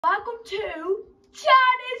Welcome to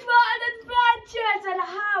Chinese World Adventures. And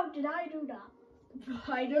how did I do that?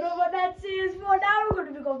 I don't know what that says for. Now we're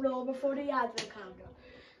going to be going over for the advent calendar.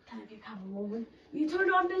 Thank you, camera woman. You turn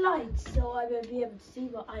on the lights so I will be able to see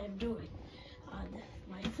what I am doing. And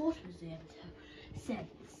my foot was able to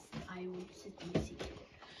sense I will sit in the seat.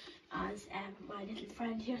 As my little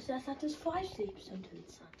friend here says that there's 5 sleeps until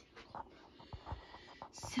it's Santa.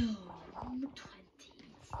 So, 20.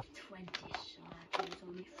 So there's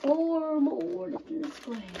only 4 more little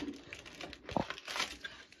squares. I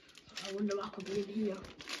wonder what could be in here.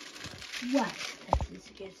 Well, this is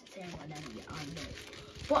against the same one anyway, I know.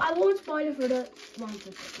 But I won't spoil it for the ones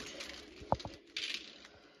that don't.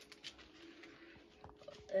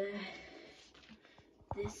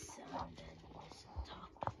 This and then this on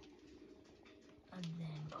top. And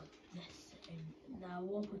then put this in. Now I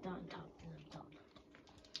won't put that on top because I'm done.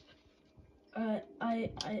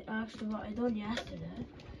 I actually what I done yesterday.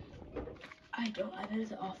 I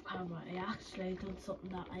did it off camera. I actually done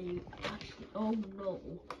something that I actually I'm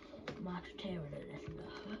actually tearing it a little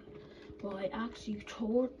bit. But I actually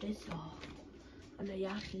tore this off and I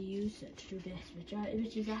actually used it to do this, which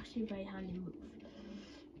is actually a very handy move.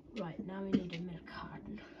 Right, now we need a milk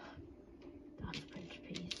carton. That's a print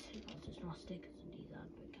piece because there's no stickers in these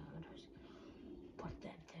advent calendars. Put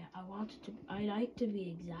them there. I like to be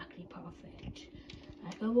exactly perfect.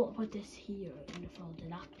 Like I won't put this here in the front.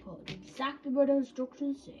 I have to put exactly where the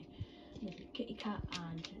instructions say. Little kitty cat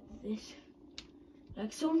and this.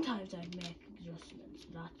 Like sometimes I'd make adjustments.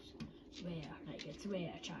 That's rare. Like it's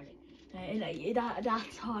rare, Charlie.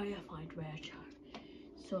 That's how I find rare, Charlie.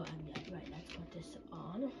 So yeah, right. Let's put this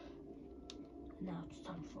on. Now it's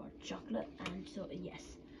time for chocolate, and so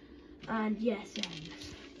yes, and yes,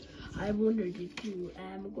 I wondered if you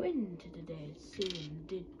go into the day soon.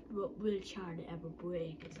 Will Charlie ever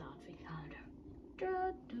break his advent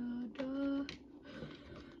calendar?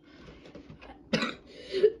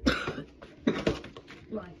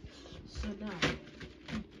 Right, so now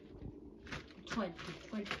 20,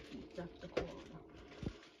 that's the corner.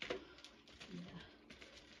 Yeah,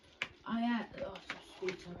 I had lots of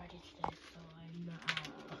sweets already today, so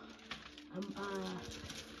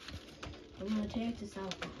I'm gonna take this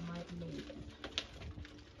out, but I might need it.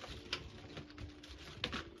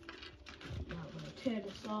 Now I'm gonna tear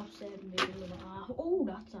this off, save me a little half. Oh,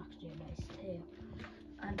 that's actually a nice tail.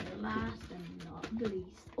 And the last and not the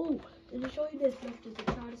least. Oh, did I show you this? Look, there's a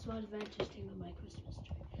Chinese World Adventures thing on my Christmas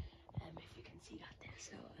tree. If you can see that there.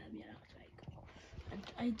 So yeah, that's very cool. And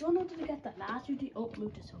I don't know, did I get that last year? Oh,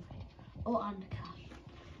 move this over here. Oh, and the cat.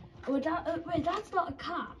 Oh, wait, that's not a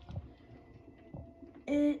cat.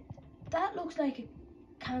 That looks like a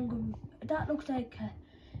kangaroo. That looks like a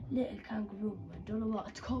little kangaroo. I don't know what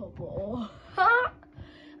it's called, but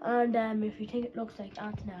and if you think it looks like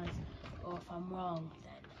antennas, or if I'm wrong,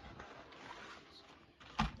 then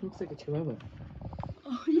looks like a chihuahua.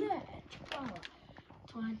 oh yeah, chihuahua.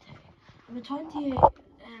 20. I'm a 20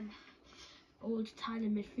 old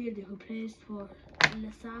Italian midfielder who plays for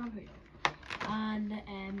Lasario, and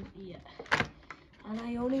yeah. And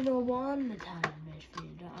I only know one Italian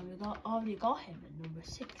midfielder, and we already got him at number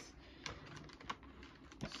 6.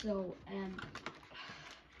 So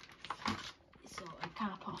so I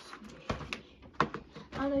can't possibly.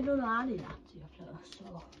 And I don't know any Lazio players, so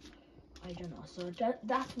I don't know. So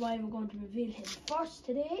that's why we're going to reveal him first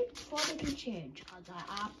today before they can change, because I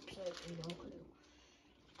absolutely no clue.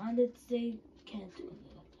 And they can't do that.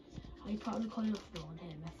 I probably could have known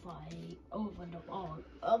him if I opened up all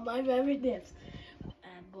of my memory nips.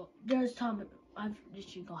 But there's time I've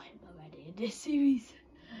literally got him already in this series.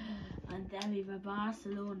 And then we have a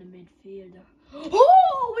Barcelona midfielder.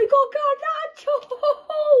 Oh, we got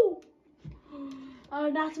Garnacho!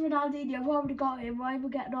 And that's Ronaldinho. I've already got him. Why am I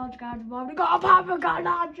getting autographs? I've already got Papa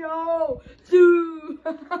Garnacho!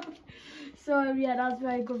 So yeah, that's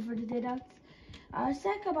very good for the day. That's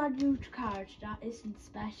second my new card. That isn't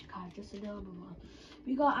special card, just a normal one.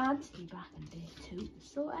 We got Anthony back in day 2.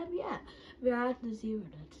 So yeah, we're at the 0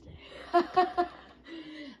 now today.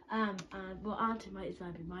 But Anthony might as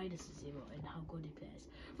well be minus a 0 in how good he plays.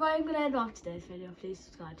 Right, I'm gonna end off today's video. Please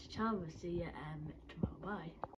subscribe to the channel. We'll see you tomorrow. Bye.